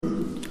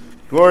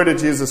Glory to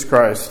Jesus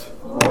Christ.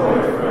 Glory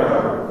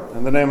forever.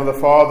 In the name of the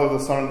Father, the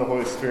Son, and the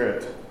Holy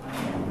Spirit.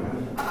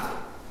 Amen.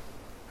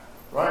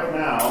 Right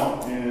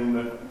now,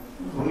 in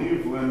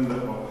Cleveland,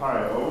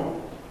 Ohio,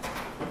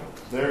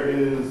 there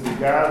is the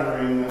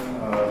gathering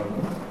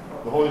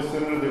of the Holy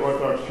Synod of the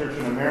Orthodox Church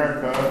in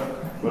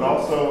America, but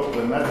also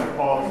the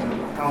Metropolitan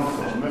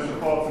Council. The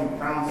Metropolitan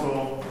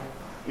Council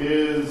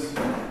is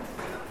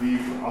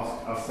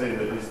I'll say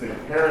that it's the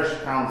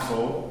parish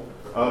council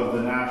of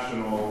the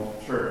national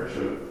church.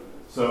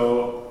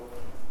 So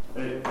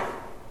at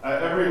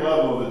every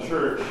level of the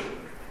church,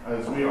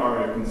 as we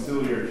are a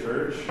conciliar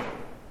church,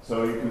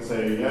 so you can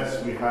say,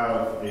 yes, we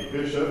have a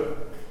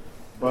bishop,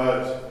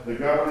 but the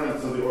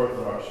governance of the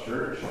Orthodox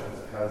Church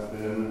has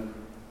been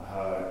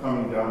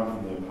coming down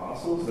from the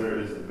apostles. There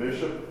is the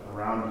bishop.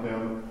 Around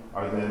him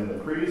are then the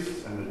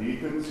priests and the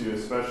deacons. You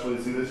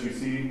especially see this. You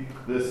see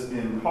this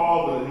in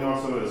Paul, but then you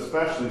also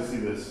especially see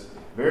this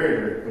very,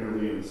 very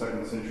clearly in the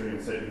 2nd century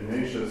in St.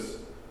 Ignatius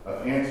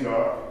of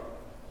Antioch.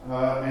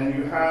 And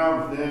you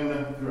have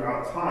then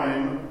throughout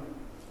time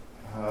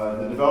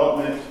the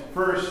development.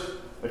 First,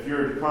 if you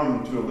were to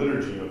come to a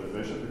liturgy of the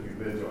bishop, if you've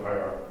been to a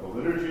hierarchical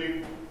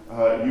liturgy,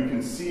 you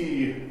can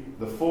see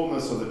the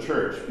fullness of the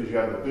church because you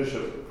have the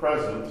bishop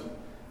present,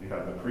 you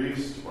have the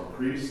priest or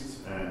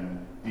priests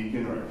and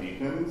deacon or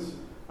deacons,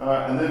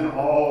 and then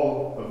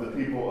all of the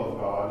people of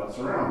God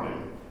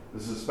surrounding.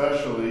 This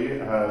especially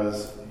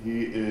as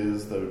he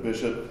is the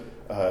bishop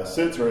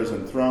sits or is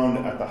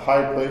enthroned at the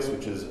high place,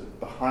 which is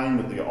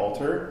behind the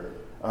altar.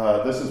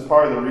 This is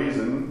part of the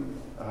reason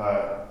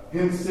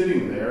him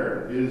sitting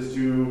there is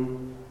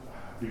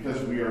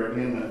because we are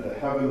in the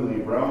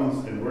heavenly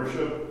realms in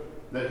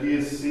worship, that he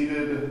is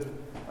seated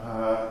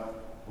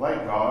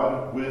like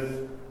God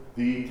with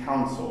the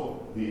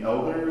council, the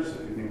elders.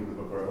 If you think of the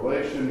book of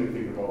Revelation, you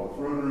think of all the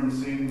throne room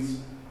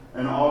scenes,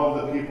 and all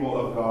of the people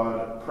of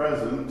God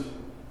present,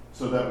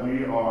 so that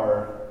we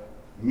are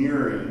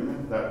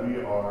mirroring, that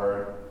we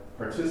are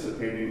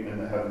participating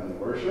in the heavenly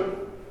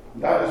worship.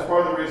 That is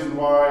part of the reason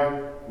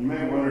why you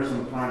may wonder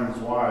sometimes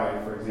why,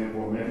 for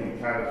example, making a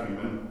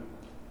catechumen,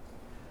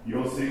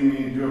 you'll see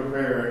me do a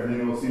prayer, and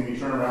then you'll see me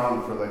turn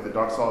around for like the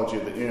doxology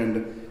at the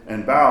end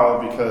and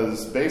bow,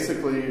 because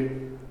basically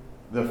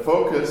the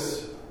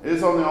focus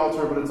is on the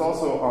altar, but it's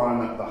also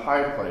on the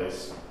high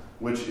place,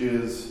 which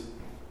is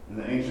in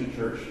the ancient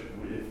church.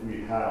 If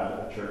we had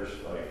a church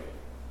like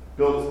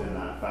built in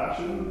that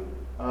fashion,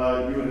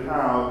 you would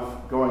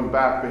have going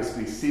back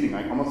basically seating,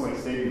 like almost like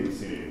stadium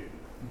seating.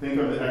 Think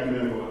of the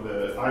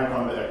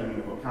icon of the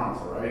ecumenical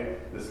council,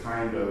 right? This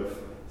kind of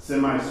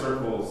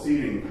semicircle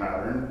seating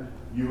pattern.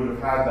 You would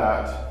have had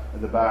that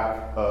at the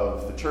back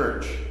of the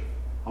church,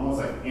 almost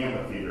like an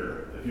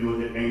amphitheater. If you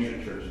look at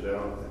ancient churches, they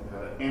don't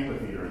have an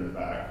amphitheater in the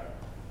back.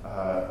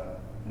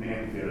 An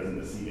amphitheater is in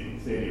the seating,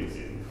 stadium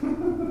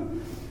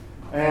seating.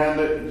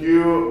 And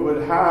you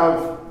would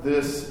have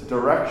this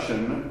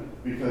direction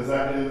because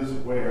that is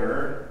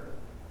where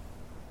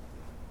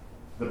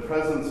the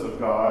presence of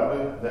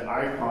God, the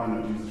icon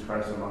of Jesus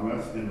Christ among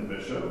us, in the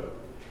bishop.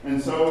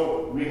 And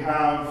so we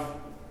have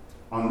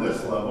on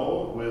this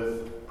level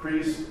with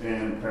priest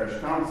and parish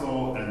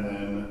council, and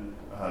then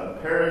the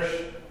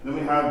parish. Then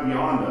we have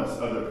beyond us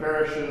other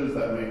parishes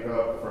that make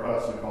up, for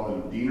us, we call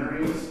them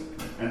deaneries.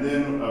 And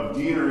then of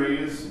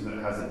deaneries, that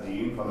has a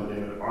dean, Father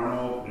David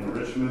Arnold in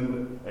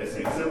Richmond at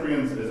St.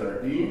 Cyprian's is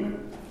our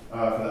dean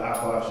for the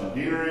Appalachian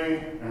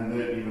Deanery. And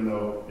then, even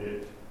though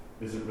it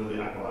isn't really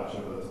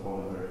Appalachia, but that's a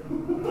whole other.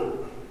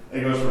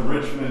 It goes from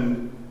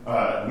Richmond,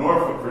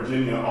 Norfolk,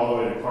 Virginia, all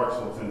the way to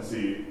Clarksville,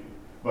 Tennessee.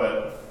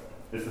 But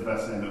it's the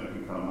best name that we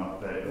can come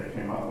up that they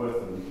came up with,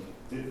 and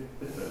it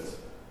fits.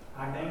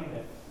 I named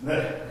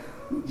it.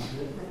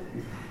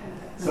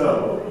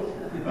 So,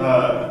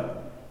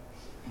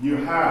 you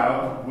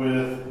have,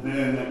 with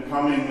then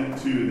coming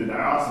to the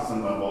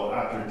diocesan level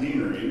after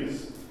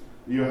deaneries,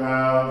 you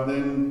have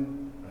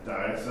then a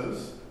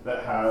diocese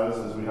that has,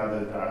 as we have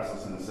the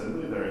diocesan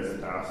assembly, there is a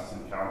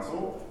diocesan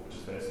council, which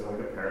is basically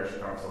like a parish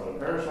council at a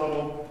parish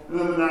level. And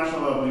then at the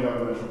national level, you have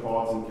the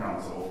Metropolitan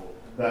Council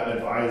that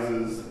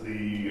advises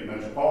the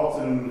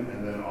Metropolitan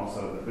and then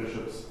also the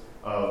bishops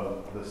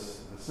of the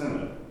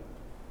synod.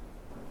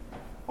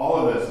 All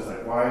of this is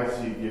like, why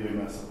is he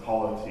giving us a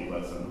polity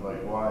lesson?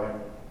 Like, why?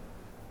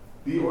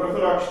 The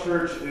Orthodox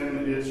Church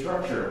in its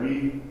structure,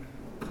 we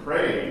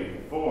pray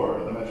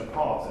for the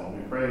Metropolitan.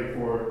 We pray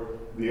for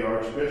the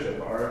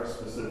Archbishop, our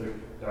specific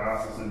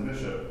diocesan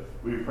bishop.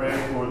 We pray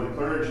for the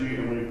clergy,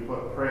 and we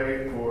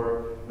pray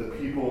for the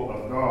people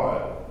of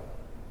God.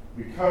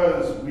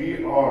 Because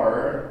we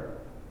are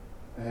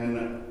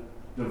an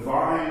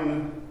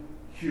divine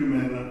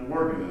human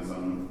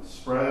organism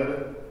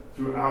spread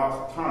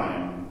throughout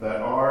time,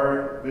 that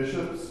our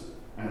bishops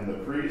and the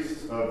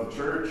priests of the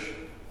church,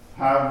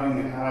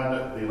 having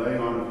had the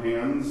laying on of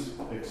hands,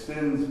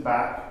 extends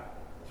back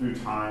through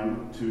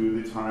time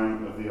to the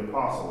time of the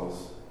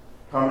apostles,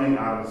 coming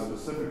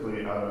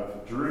specifically out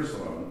of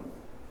Jerusalem.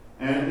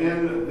 And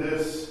in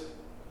this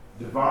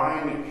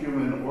divine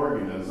human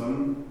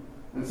organism,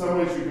 in some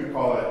ways you could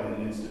call it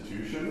an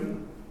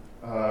institution,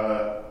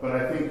 But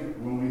I think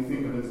when we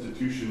think of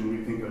institution,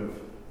 we think of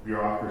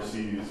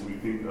bureaucracies, we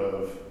think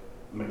of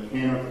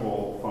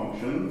mechanical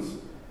functions,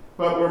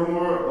 but we're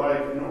more like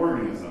an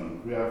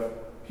organism. We have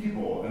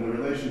people and the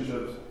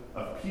relationships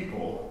of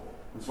people.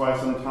 That's why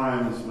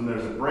sometimes when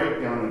there's a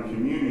breakdown in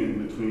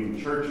communion between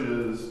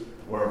churches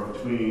or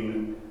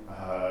between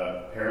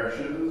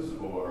parishes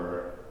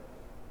or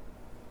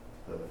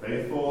the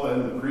faithful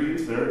and the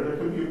priests, there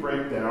can be a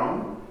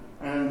breakdown.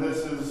 And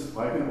this is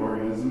like an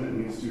organism. It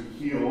needs to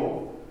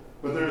heal.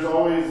 But there's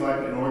always like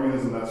an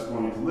organism that's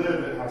going to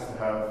live. It has to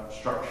have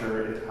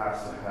structure. It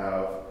has to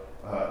have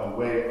a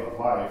way of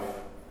life.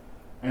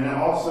 And then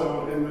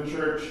also in the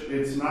church,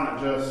 it's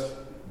not just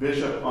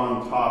bishop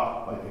on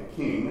top like a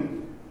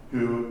king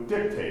who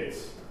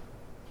dictates.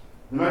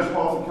 The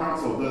Metropolitan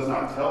Council does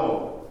not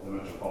tell the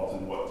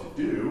Metropolitan what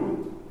to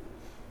do,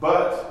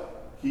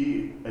 but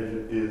he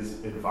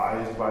is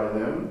advised by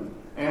them.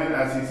 And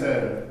as he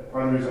said,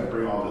 part of the reason I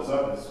bring all this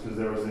up is because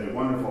there was a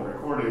wonderful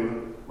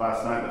recording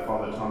last night that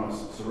Father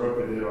Thomas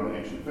Soroka did on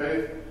Ancient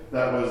Faith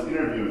that was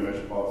interviewing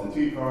Metropolitan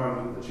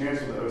Tikhon, the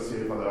Chancellor of the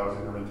OCA, Father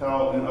Alexander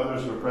Mantel, and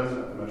others who were present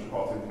at the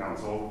Metropolitan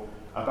Council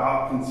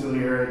about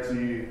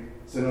conciliarity,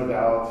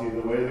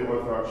 synodality, the way the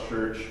Orthodox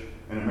Church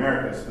in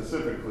America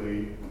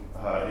specifically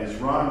is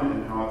run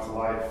and how its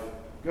life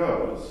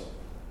goes.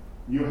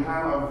 You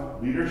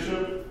have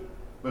leadership,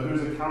 but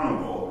who's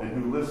accountable and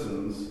who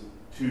listens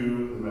to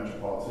the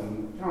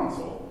Metropolitan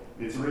Council.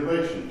 It's a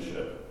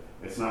relationship.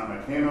 It's not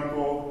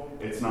mechanical,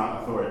 it's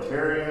not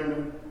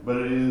authoritarian, but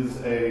it is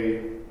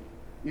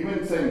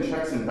even saying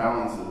checks and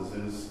balances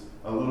is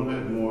a little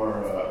bit more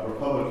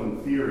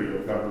Republican theory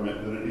of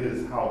government than it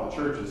is how the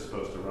church is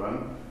supposed to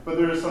run. But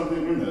there is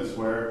something in this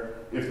where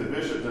if the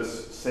bishop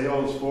just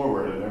sails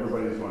forward and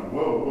everybody's going,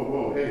 whoa, whoa,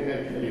 whoa,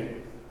 hey,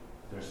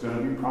 there's going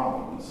to be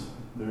problems.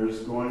 There's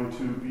going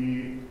to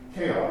be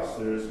chaos.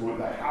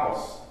 The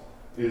house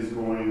is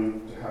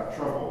going to have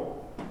trouble.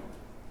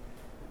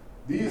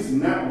 These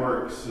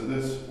networks,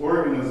 this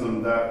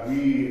organism that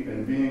we,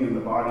 and being in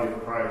the body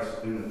of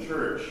Christ in the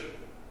church,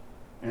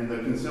 and the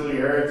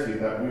conciliarity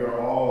that we are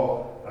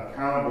all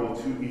accountable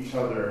to each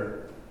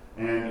other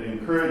and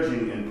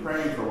encouraging and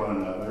praying for one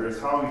another, is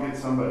how we get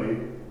somebody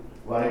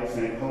like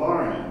St.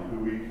 Hilarion, who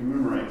we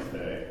commemorate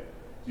today.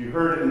 You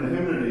heard in the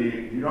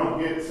hymnody, you don't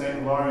get St.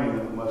 Hilarion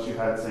unless you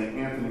had St.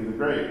 Anthony the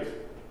Great.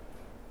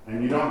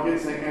 And you don't get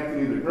St.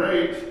 Anthony the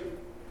Great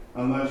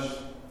unless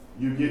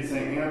you get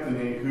St.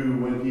 Anthony,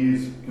 who, when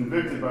he's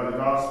convicted by the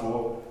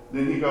gospel,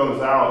 then he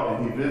goes out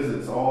and he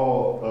visits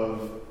all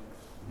of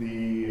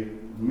the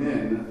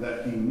men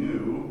that he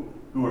knew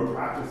who were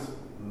practicing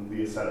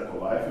the ascetical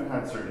life and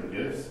had certain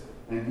gifts,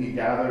 and he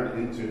gathered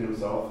into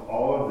himself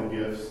all of the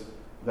gifts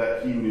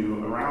that he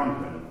knew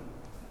around him.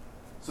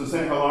 So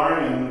St.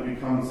 Hilarion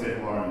becomes St.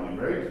 Hilarion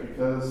the Great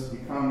because he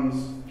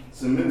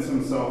submits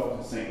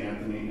himself to St.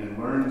 Anthony and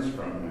learns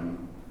from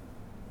him.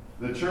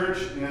 The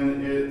church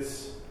in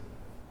its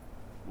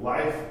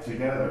life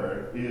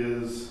together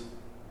is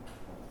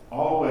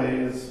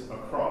always a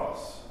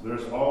cross.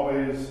 There's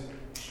always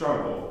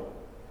struggle,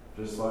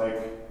 just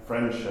like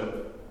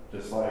friendship,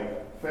 just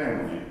like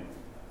family.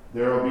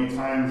 There will be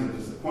times of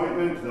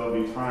disappointment, there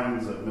will be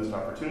times of missed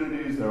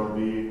opportunities, there will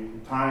be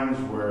times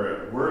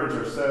where words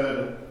are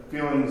said,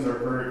 feelings are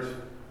hurt,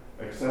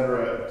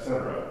 etc.,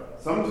 etc.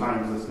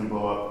 Sometimes this can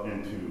blow up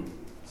into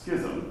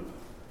schism.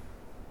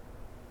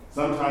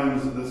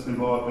 Sometimes this can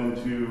blow up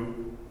into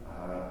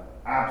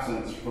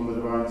absence from the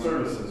divine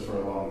services for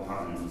a long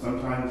time.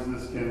 Sometimes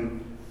this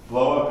can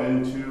blow up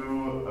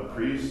into a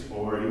priest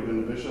or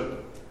even a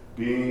bishop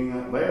being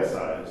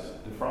laicized,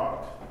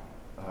 defrocked,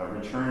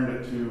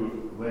 returned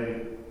to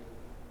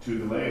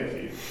the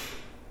laity.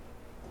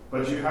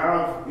 But you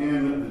have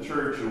in the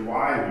church, and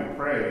why we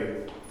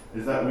pray,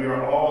 is that we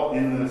are all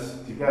in this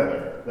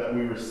together, that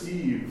we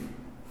receive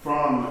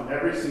from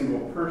every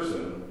single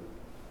person,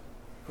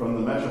 from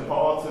the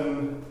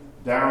metropolitan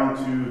down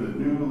to the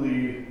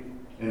newly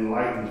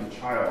enlightened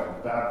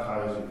child,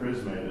 baptized and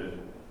chrismated,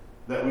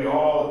 that we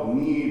all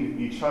need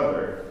each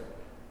other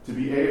to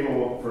be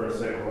able, for a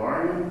St.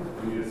 Hilarion,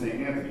 we needed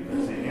St. Anthony.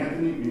 For St.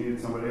 Anthony, we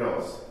needed somebody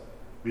else.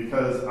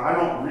 Because I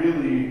don't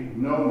really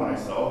know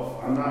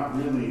myself, I'm not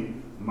really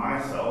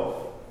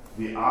myself,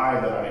 the I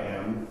that I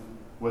am,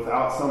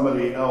 without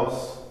somebody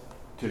else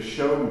to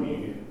show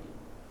me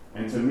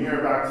and to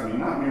mirror back to me.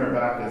 Not mirror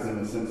back as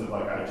in the sense of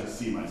like I just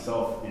see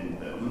myself in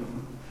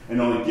them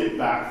and only get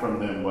back from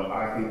them what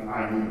I think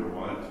I need or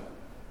want,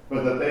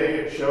 but that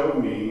they show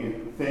me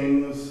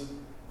things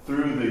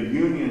through the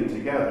union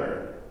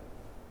together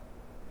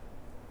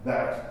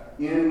that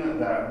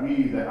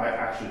I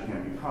actually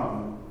can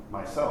become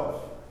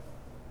myself.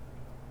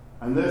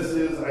 And this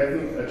is, I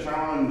think, a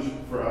challenge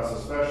for us,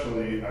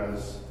 especially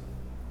as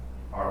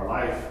our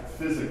life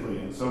physically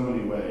in so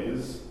many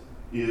ways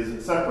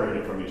is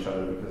separated from each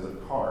other because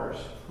of cars.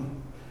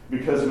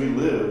 Because we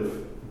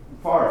live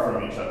far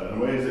from each other in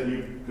ways that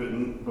you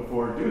couldn't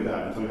before do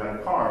that until you had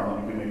a car, and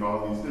then you can make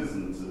all these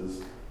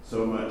distances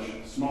so much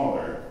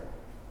smaller.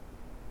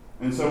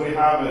 And so we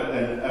have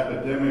an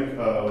epidemic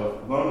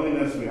of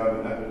loneliness, we have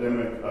an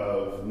epidemic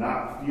of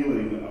not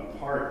feeling a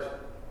part.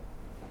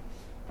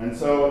 And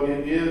so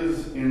it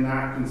is in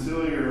that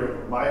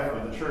conciliar life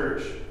of the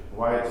church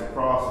why it's a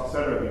cross,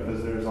 etc.,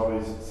 because there's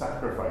always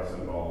sacrifice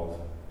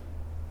involved.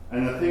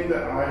 And the thing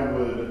that I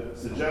would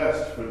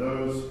suggest for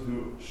those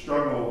who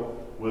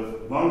struggle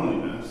with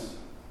loneliness,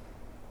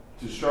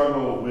 to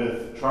struggle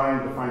with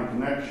trying to find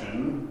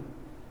connection,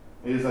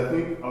 is I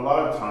think a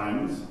lot of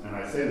times, and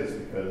I say this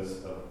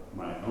because of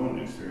my own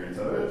experience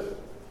of it,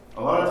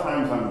 a lot of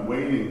times I'm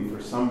waiting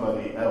for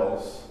somebody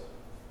else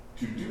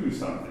to do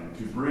something,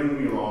 to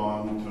bring me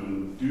along,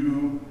 to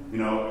do,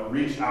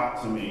 reach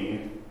out to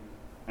me.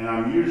 And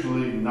I'm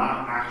usually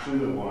not actually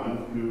the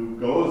one who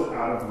goes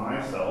out of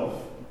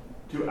myself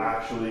to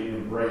actually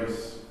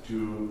embrace,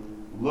 to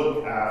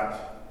look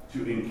at,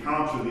 to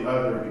encounter the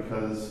other,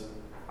 because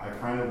I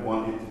kind of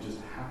want it to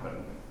just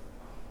happen.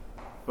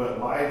 But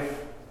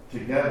life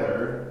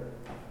together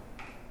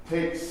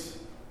takes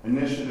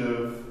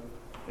initiative,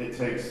 it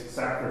takes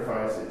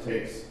sacrifice, it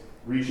takes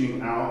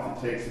reaching out,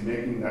 it takes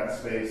making that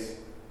space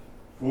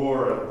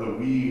for the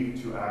we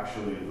to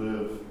actually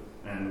live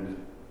and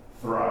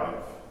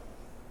thrive.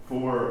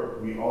 For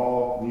we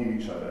all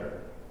need each other.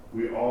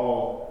 We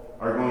all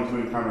are going to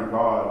encounter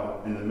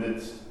God in the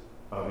midst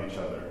of each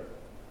other.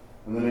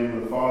 In the name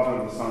of the Father,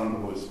 and the Son, and the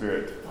Holy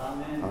Spirit.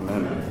 Amen.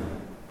 Amen.